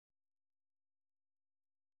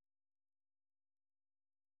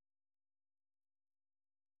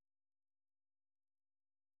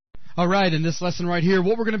Alright, in this lesson right here,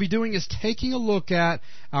 what we're going to be doing is taking a look at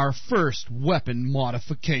our first weapon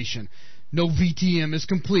modification. No VTM is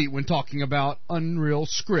complete when talking about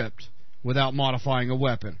UnrealScript without modifying a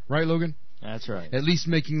weapon. Right, Logan? That's right. At least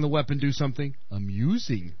making the weapon do something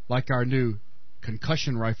amusing, like our new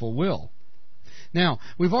concussion rifle will. Now,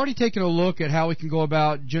 we've already taken a look at how we can go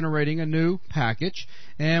about generating a new package,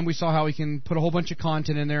 and we saw how we can put a whole bunch of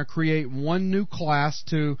content in there, create one new class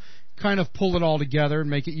to kind of pull it all together and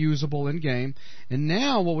make it usable in game. And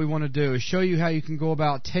now what we want to do is show you how you can go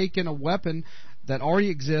about taking a weapon that already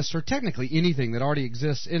exists, or technically anything that already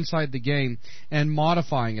exists inside the game, and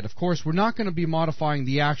modifying it. Of course, we're not going to be modifying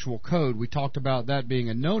the actual code. We talked about that being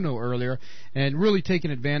a no-no earlier, and really taking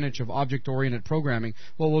advantage of object-oriented programming.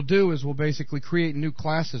 What we'll do is we'll basically create new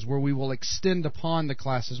classes where we will extend upon the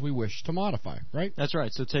classes we wish to modify, right? That's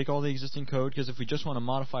right. So take all the existing code, because if we just want to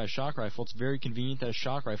modify a shock rifle, it's very convenient that a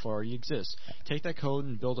shock rifle already exists. Take that code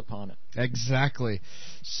and build upon it. Exactly.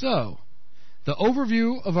 So, the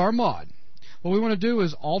overview of our mod. What we want to do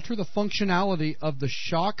is alter the functionality of the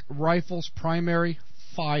shock rifle's primary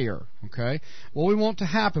fire. Okay? What we want to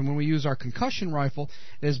happen when we use our concussion rifle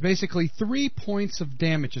is basically 3 points of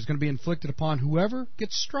damage is going to be inflicted upon whoever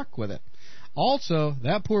gets struck with it. Also,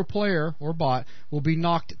 that poor player or bot will be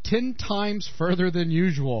knocked 10 times further than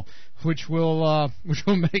usual, which will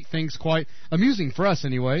make things quite amusing for us,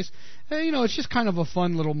 anyways. And, it's just kind of a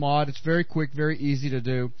fun little mod. It's very quick, very easy to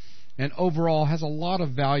do, and overall has a lot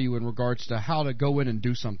of value in regards to how to go in and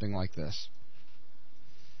do something like this.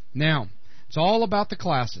 Now, it's all about the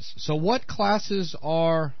classes. So what classes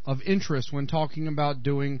are of interest when talking about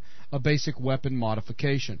doing a basic weapon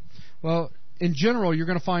modification? Well, in general, you're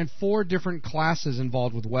going to find 4 different classes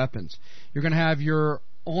involved with weapons. You're going to have your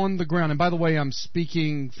on the ground, and by the way, I'm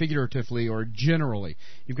speaking figuratively or generally.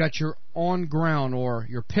 You've got your on ground or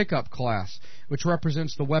your pickup class, which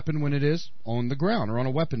represents the weapon when it is on the ground or on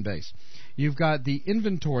a weapon base. You've got the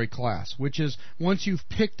inventory class, which is once you've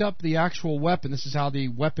picked up the actual weapon, this is how the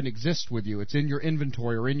weapon exists with you. It's in your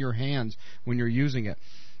inventory or in your hands when you're using it.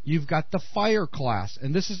 You've got the fire class,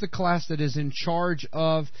 and this is the class that is in charge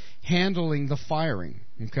of handling the firing.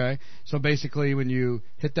 Okay? So basically when you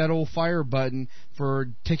hit that old fire button for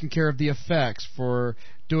taking care of the effects, for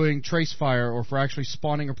doing trace fire, or for actually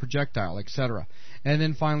spawning a projectile, etc. And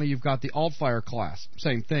then finally you've got the alt fire class.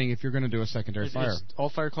 Same thing if you're going to do a secondary fire.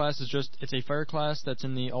 Alt fire class is it's a fire class that's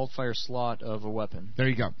in the alt fire slot of a weapon. There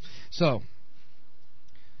you go. So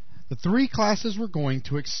the 3 classes we're going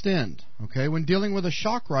to extend. Okay, when dealing with a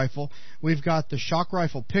shock rifle, we've got the shock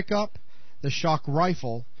rifle pickup, the shock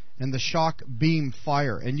rifle, and the shock beam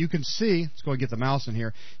fire. And you can see, let's go and get the mouse in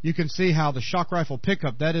here, you can see how the shock rifle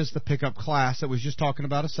pickup, that is the pickup class that was just talking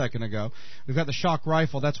about a second ago. We've got the shock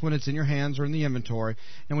rifle, that's when it's in your hands or in the inventory.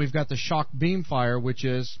 And we've got the shock beam fire, which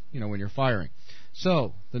is, when you're firing.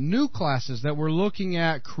 So, the new classes that we're looking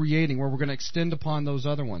at creating, where we're going to extend upon those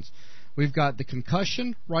other ones. We've got the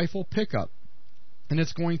concussion rifle pickup, and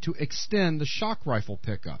it's going to extend the shock rifle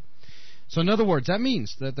pickup. So in other words, that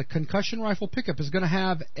means that the concussion rifle pickup is going to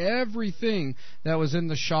have everything that was in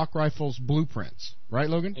the shock rifle's blueprints. Right,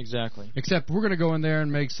 Logan? Exactly. Except we're going to go in there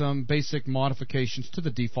and make some basic modifications to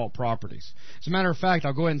the default properties. As a matter of fact,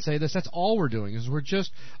 I'll go ahead and say this. That's all we're doing, is we're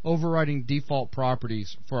just overriding default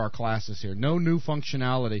properties for our classes here. No new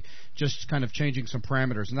functionality, just kind of changing some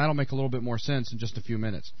parameters. And that'll make a little bit more sense in just a few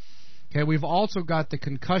minutes. Okay, we've also got the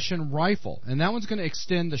concussion rifle, and that one's going to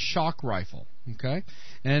extend the shock rifle. Okay,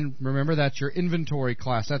 and remember that's your inventory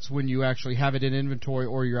class. That's when you actually have it in inventory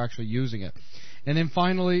or you're actually using it. And then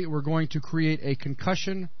finally, we're going to create a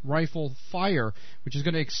concussion rifle fire, which is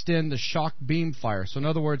going to extend the shock beam fire. So in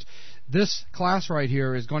other words, this class right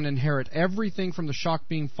here is going to inherit everything from the shock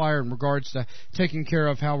beam fire in regards to taking care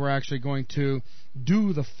of how we're actually going to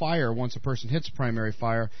do the fire once a person hits primary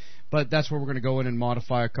fire. But that's where we're going to go in and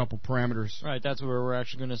modify a couple parameters. Right, that's where we're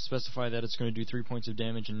actually going to specify that it's going to do 3 points of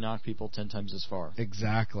damage and knock people 10 times as far.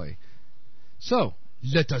 Exactly. So,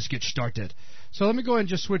 let us get started. So let me go ahead and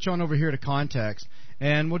just switch on over here to context,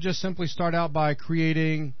 and we'll just simply start out by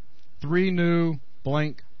creating 3 new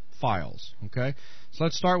blank files. Okay, so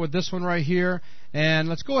let's start with this one right here, and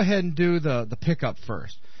let's go ahead and do the pickup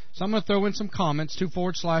first. So I'm going to throw in some comments, 2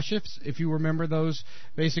 /ifs, if you remember those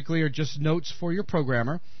basically are just notes for your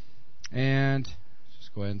programmer. And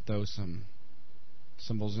just go ahead and throw some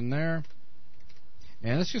symbols in there.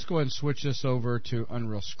 And let's just go ahead and switch this over to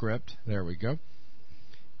UnrealScript. There we go.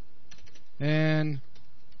 And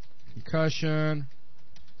concussion,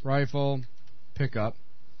 rifle, pickup.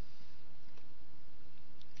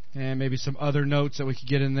 And maybe some other notes that we could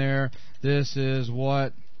get in there. This is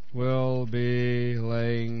what will be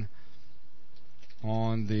laying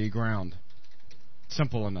on the ground.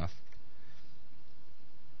 Simple enough.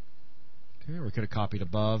 Okay, we could have copied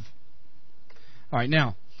above. All right,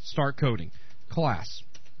 now start coding. Class.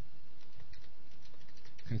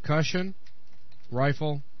 Concussion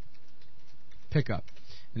rifle pickup.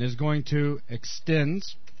 And is going to extend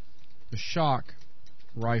the shock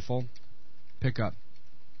rifle pickup.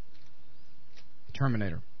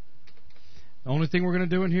 Terminator. The only thing we're going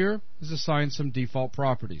to do in here is assign some default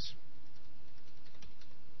properties.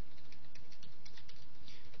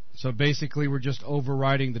 So basically we're just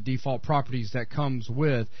overriding the default properties that comes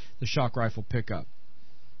with the shock rifle pickup.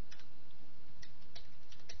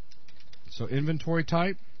 So inventory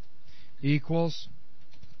type equals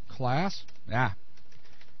class.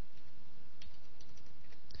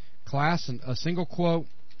 Class and a single quote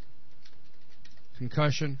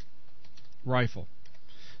concussion rifle.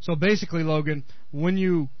 So basically, Logan, when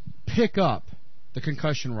you pick up the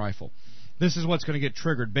concussion rifle, this is what's going to get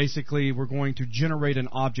triggered. Basically, we're going to generate an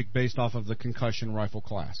object based off of the concussion rifle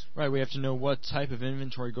class. Right, we have to know what type of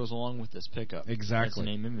inventory goes along with this pickup. Exactly. That's the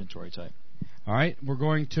name inventory type. All right, we're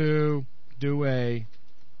going to do a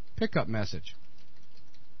pickup message.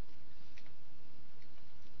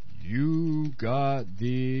 You got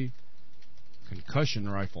the concussion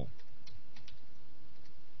rifle.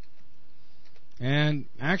 And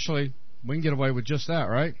actually, we can get away with just that,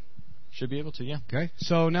 right? Should be able to, yeah. Okay,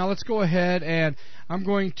 so now let's go ahead and I'm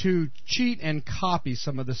going to cheat and copy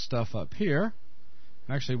some of this stuff up here.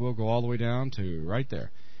 Actually, we'll go all the way down to right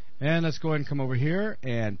there. And let's go ahead and come over here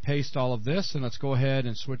and paste all of this. And let's go ahead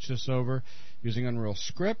and switch this over using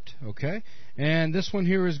UnrealScript. Okay, and this one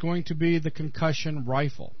here is going to be the concussion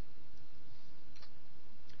rifle.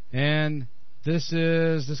 And this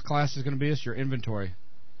class is going to be your inventory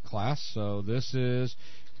class. So this is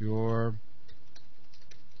your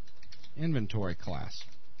inventory class.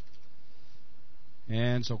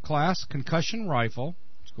 And so class concussion rifle,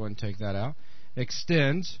 let's go ahead and take that out,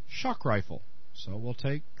 extends shock rifle. So we'll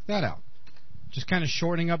take that out. Just kind of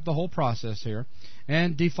shortening up the whole process here.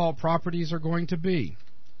 And default properties are going to be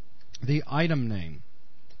the item name.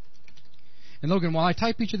 And Logan, while I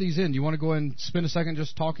type each of these in, do you want to go ahead and spend a second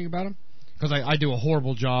just talking about them? Because I do a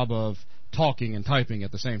horrible job of talking and typing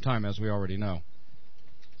at the same time, as we already know.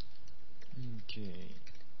 Okay.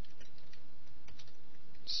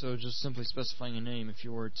 So just simply specifying a name. If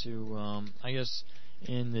you were to, I guess,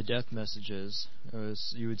 in the death messages,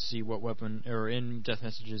 you would see what weapon, or in death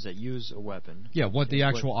messages that use a weapon. Yeah, what the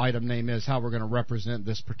actual item name is, how we're going to represent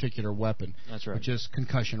this particular weapon. That's right. Which is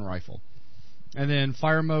concussion rifle. And then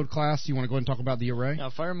fire mode class, you want to go ahead and talk about the array? Now,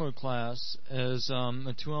 fire mode class is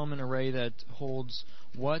a two-element array that holds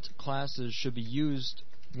what classes should be used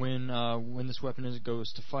when this weapon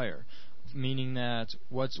goes to fire. Meaning that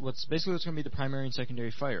what's basically what's going to be the primary and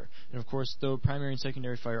secondary fire. And of course, the primary and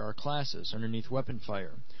secondary fire are classes underneath weapon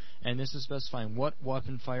fire. And this is specifying what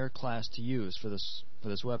weapon fire class to use for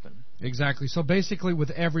this weapon. Exactly. So basically,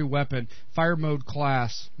 with every weapon, fire mode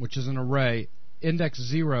class, which is an array, index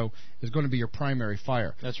 0 is going to be your primary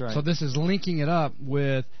fire. That's right. So this is linking it up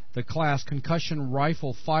with the class concussion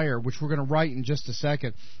rifle fire, which we're going to write in just a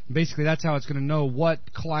second. Basically, that's how it's going to know what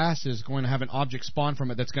class is going to have an object spawn from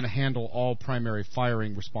it that's going to handle all primary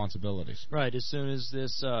firing responsibilities. Right. As soon as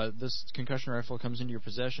this concussion rifle comes into your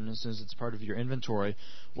possession, as soon as it's part of your inventory,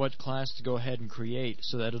 what class to go ahead and create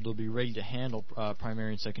so that it'll be ready to handle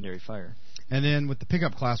primary and secondary fire. And then with the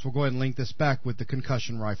pickup class, we'll go ahead and link this back with the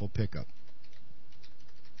concussion rifle pickup.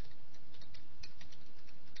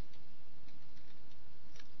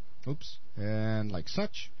 Oops, and like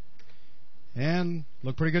such. And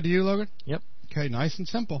look pretty good to you, Logan? Yep. Okay, nice and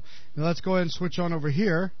simple. Now let's go ahead and switch on over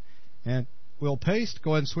here, and we'll paste.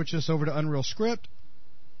 Go ahead and switch this over to UnrealScript.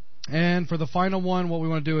 And for the final one, what we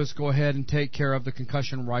want to do is go ahead and take care of the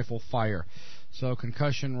concussion rifle fire. So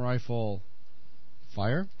concussion rifle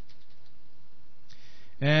fire.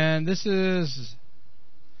 And this is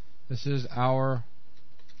our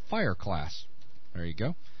fire class. There you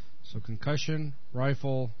go. So concussion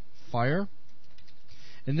rifle fire.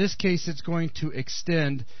 In this case, it's going to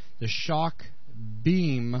extend the shock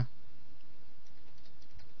beam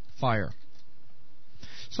fire.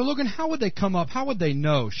 So Logan, how would they come up? How would they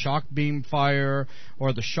know shock beam fire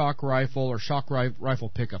or the shock rifle or shock rifle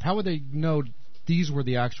pickup? How would they know these were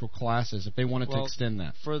the actual classes if they wanted to extend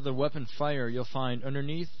that? For the weapon fire, you'll find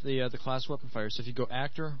underneath the class weapon fire. So if you go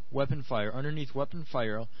actor, weapon fire, underneath weapon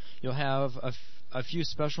fire, you'll have a few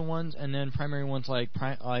special ones, and then primary ones like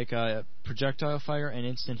projectile fire and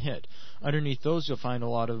instant hit. Underneath those, you'll find a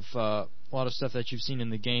lot of stuff that you've seen in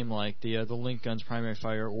the game, like the link gun's primary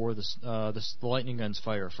fire or the lightning gun's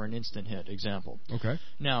fire for an instant hit example. Okay.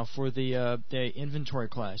 Now for the inventory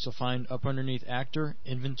class, you'll find up underneath actor,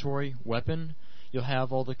 inventory, weapon. You'll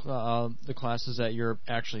have all the classes that you're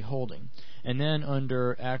actually holding, and then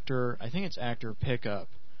under actor, I think it's actor pickup,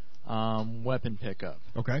 weapon pickup.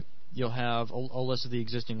 Okay. You'll have a list of the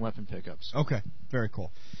existing weapon pickups. Okay. Very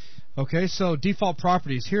cool. Okay, so default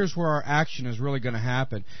properties. Here's where our action is really going to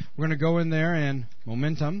happen. We're going to go in there and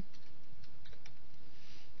momentum,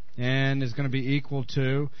 and is going to be equal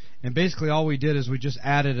to, and basically all we did is we just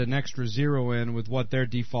added an extra 0 in with what their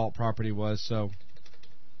default property was. So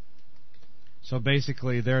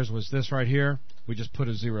basically theirs was this right here. We just put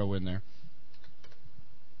a 0 in there.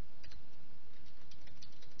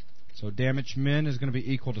 So damage min is going to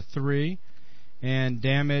be equal to 3, and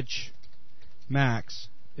damage max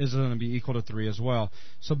is going to be equal to 3 as well.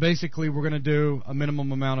 So basically we're going to do a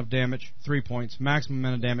minimum amount of damage, 3 points, maximum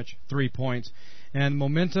amount of damage, 3 points, and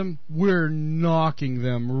momentum, we're knocking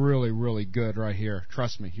them really, really good right here.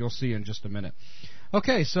 Trust me, you'll see in just a minute.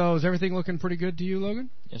 Okay, so is everything looking pretty good to you, Logan?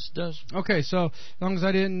 Yes, it does. Okay, so as long as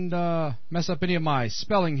I didn't mess up any of my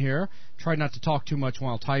spelling here, try not to talk too much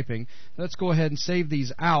while typing, let's go ahead and save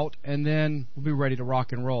these out, and then we'll be ready to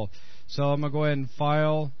rock and roll. So I'm going to go ahead and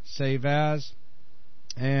File, Save As,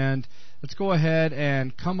 and let's go ahead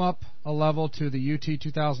and come up a level to the UT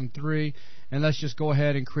 2003, and let's just go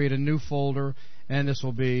ahead and create a new folder, and this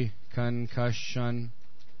will be Concussion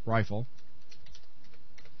Rifle.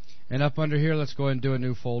 And up under here, let's go ahead and do a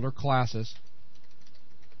new folder, Classes.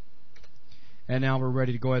 And now we're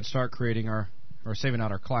ready to go ahead and start creating or saving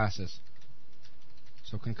out our classes.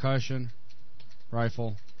 So Concussion,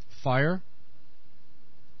 Rifle, Fire.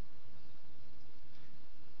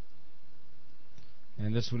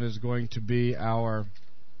 And this one is going to be our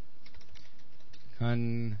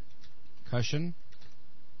Concussion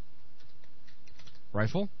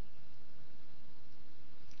Rifle.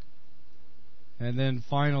 And then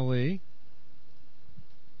finally,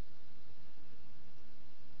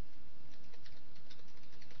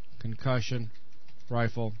 Concussion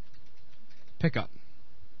Rifle Pickup.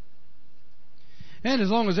 And as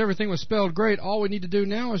long as everything was spelled great, all we need to do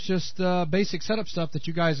now is just basic setup stuff that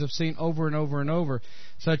you guys have seen over and over and over,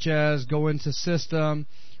 such as go into System.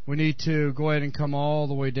 We need to go ahead and come all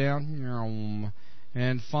the way down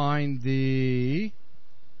and find the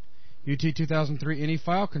UT 2003 any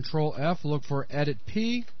file, Control F, look for Edit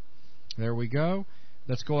P. There we go.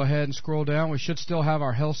 Let's go ahead and scroll down. We should still have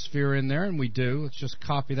our health sphere in there, and we do. Let's just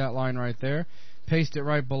copy that line right there, paste it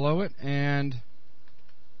right below it, and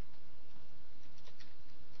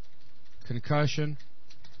Concussion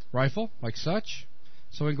Rifle, like such.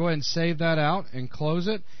 So we can go ahead and save that out and close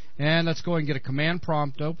it. And let's go ahead and get a command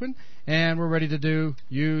prompt open, and we're ready to do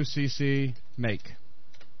UCC make.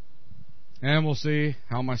 And we'll see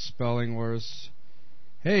how my spelling was.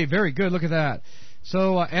 Hey, very good. Look at that.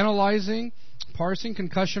 So analyzing, parsing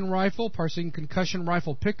Concussion Rifle, parsing Concussion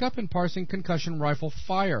Rifle Pickup, and parsing Concussion Rifle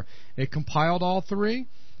Fire. It compiled all three,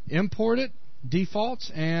 import it,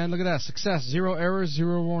 defaults, and look at that. Success. 0 errors,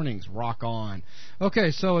 0 warnings. Rock on. Okay,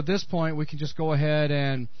 so at this point, we can just go ahead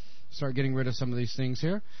and start getting rid of some of these things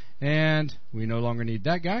here. And we no longer need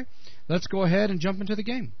that guy. Let's go ahead and jump into the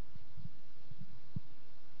game.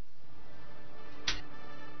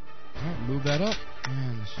 Alright, move that up,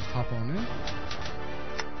 and let's just hop on in.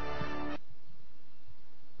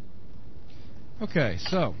 Okay,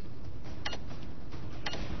 so.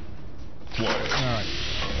 Alright.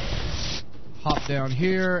 Hop down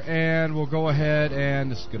here, and we'll go ahead, and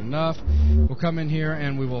this is good enough. We'll come in here,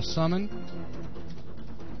 and we will summon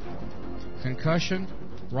Concussion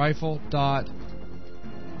Rifle dot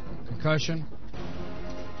Concussion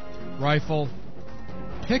Rifle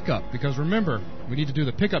Pickup, because remember, we need to do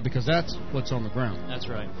the pickup because that's what's on the ground. That's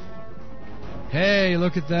right. Hey,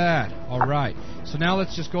 look at that. All right. So now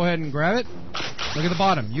let's just go ahead and grab it. Look at the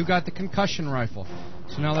bottom. You got the Concussion Rifle.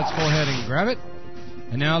 So now let's go ahead and grab it.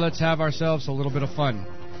 And now let's have ourselves a little bit of fun.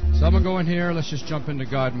 So I'm going to go in here. Let's just jump into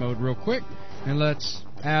God mode real quick. And let's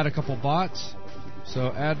add a couple bots.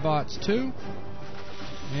 So add bots 2.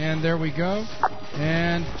 And there we go.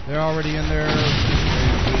 And they're already in there.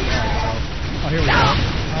 Oh, here we go.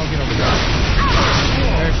 I'll get over there.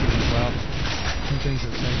 There she is. Well, two things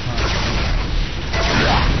at the same time.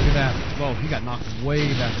 Look at that. Whoa, he got knocked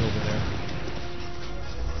way back over there.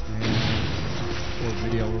 And poor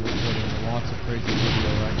video. We're recording lots of crazy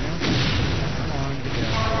video right now. Come on, get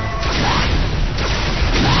down there.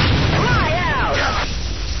 Fly out!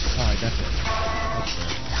 Alright, that's it.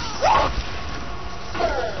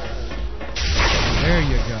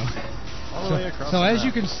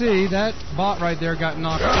 can see, that bot right there got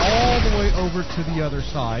knocked all the way over to the other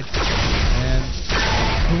side. And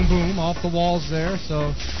boom, boom, off the walls there.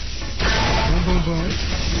 So, boom, boom, boom.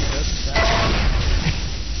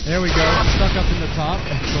 There we go. Stuck up in the top.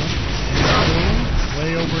 Excellent. And boom,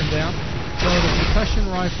 way over and down. So the concussion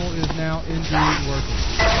rifle is now indeed working.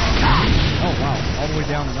 Oh, wow. All the way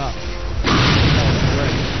down and up. Oh,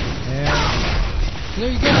 great. And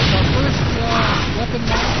there you go. It's our first weapon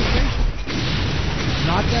modification.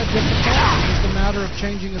 Not that difficult. It's just a matter of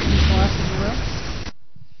changing a few classes around.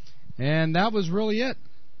 And that was really it.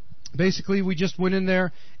 Basically, we just went in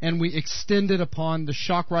there and we extended upon the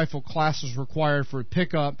shock rifle classes required for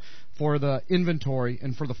pickup, for the inventory,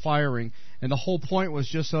 and for the firing. And the whole point was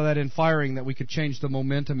just so that in firing that we could change the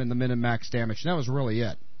momentum and the min and max damage. And that was really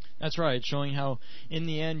it. That's right, showing how in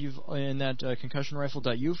the end you've in that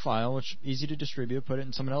concussionrifle.u file, which is easy to distribute, put it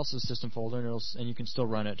in someone else's system folder, and you can still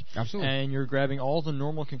run it. Absolutely. And you're grabbing all the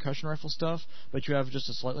normal concussion rifle stuff, but you have just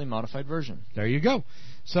a slightly modified version. There you go.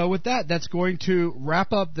 So with that, that's going to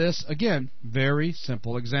wrap up this, again, very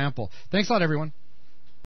simple example. Thanks a lot, everyone.